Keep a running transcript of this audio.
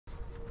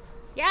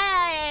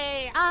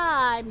Yay!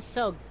 I'm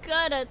so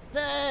good at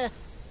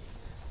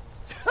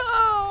this!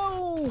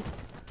 Oh!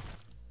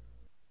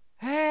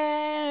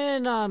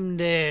 And I'm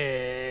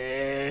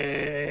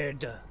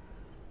dead.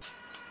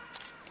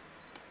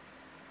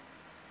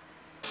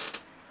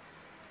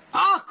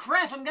 Oh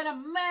crap, I'm gonna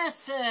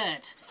miss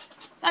it!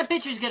 That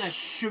bitch is gonna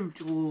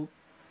shoot or...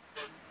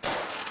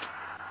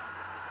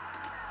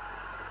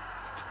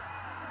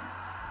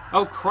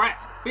 Oh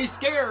crap! Be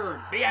scared!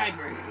 Be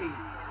angry!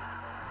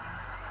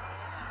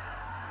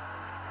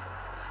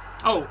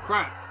 Oh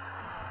crap!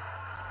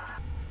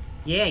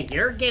 Yeah,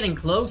 you're getting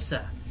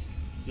closer.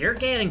 You're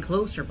getting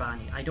closer,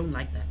 Barney. I don't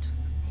like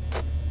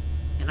that.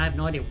 And I have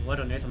no idea what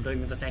on earth I'm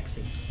doing with this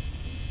accent.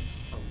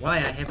 Or why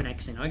I have an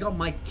accent. I got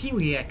my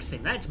Kiwi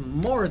accent. That's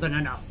more than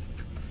enough.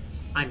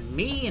 I'm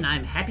me and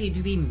I'm happy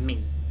to be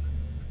me.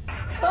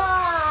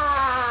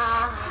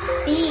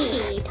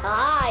 Me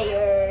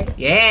tired.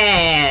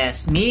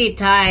 Yes, me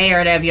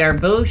tired of your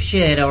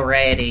bullshit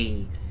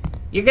already.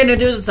 You're gonna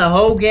do this the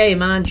whole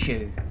game, aren't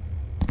you?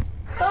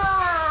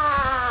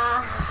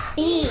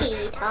 Me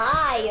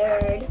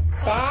tired.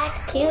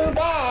 Back to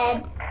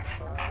bed.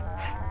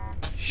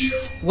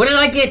 What did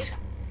I get?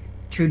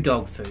 True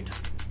dog food.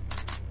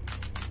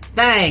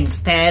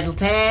 Thanks,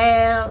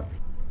 Tattletale.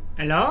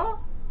 Hello?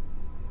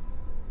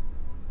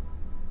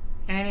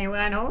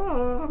 Anyone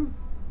home?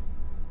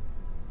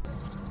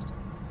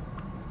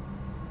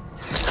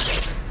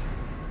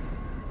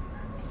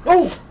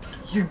 Oh,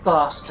 you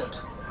bastard.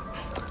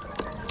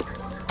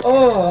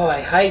 Oh,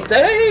 I hate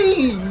that.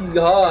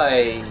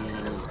 Hi.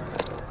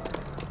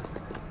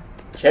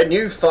 Can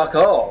you fuck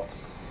off?